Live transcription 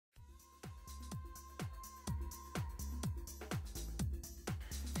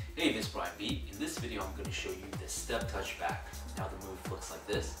Hey, this is Brian B. In this video, I'm going to show you the step touch back. Now the move looks like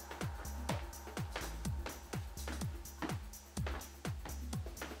this.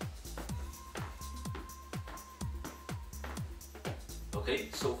 Okay,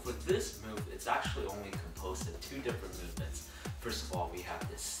 so for this move, it's actually only composed of two different movements. First of all, we have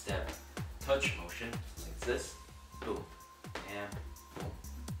this step touch motion, like this. Boom, and boom,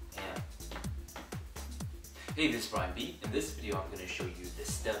 and. Hey, this is Brian B. In this video, I'm going to show you the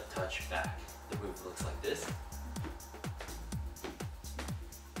step touch back. The move looks like this.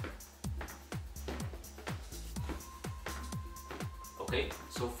 Okay,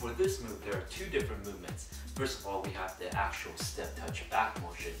 so for this move, there are two different movements. First of all, we have the actual step touch back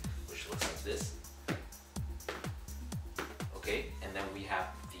motion, which looks like this. Okay, and then we have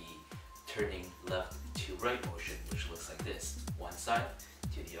the turning left to right motion, which looks like this. One side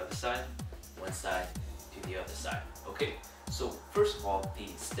to the other side, one side to the other side. Okay, so first of all, the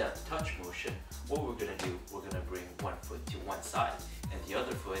step touch motion, what we're gonna do, we're gonna bring one foot to one side, and the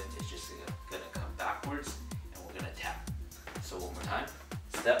other foot is just gonna come backwards, and we're gonna tap. So one more time,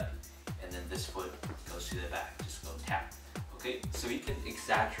 step, and then this foot goes to the back, just go tap. Okay, so you can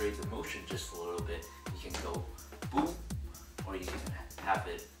exaggerate the motion just a little bit. You can go boom, or you can have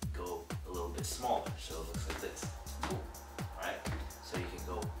it go a little bit smaller, so it looks like this, boom. Alright, so you can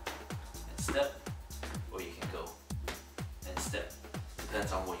go and step, or you can go and step.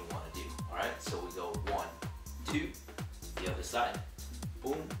 Depends on what you want to do. Alright, so we go 1, 2, the other side,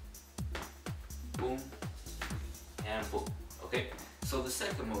 boom, boom, and boom. Okay, so the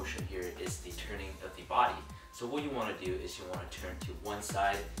second motion here is the turning of the body. So what you want to do is you want to turn to one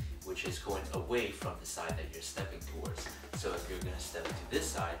side, which is going away from the side that you're stepping towards. So if you're going to step to this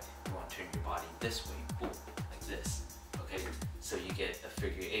side, you want to turn your body this way, boom, like this. Okay, so you get a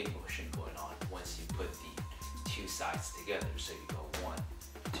figure 8 motion going on once you put the two sides together. So you go 1,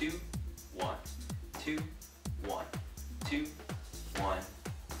 2, 1, 2, 1, 2, 1,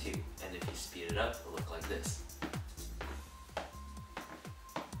 2, and if you speed it up, it'll look like this.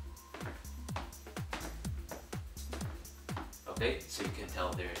 Okay, so you can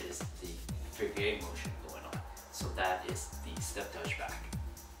tell there is the figure 8 motion going on. So that is the step touch back.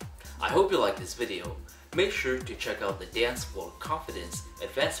 I hope you liked this video. Make sure to check out the Dance for Confidence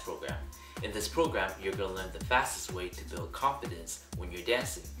Advanced program. In this program, you're going to learn the fastest way to build confidence when you're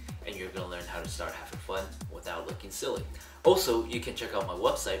dancing, and you're going to learn how to start having fun without looking silly. Also, you can check out my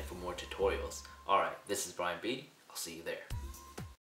website for more tutorials. Alright, this is Brian B. I'll see you there.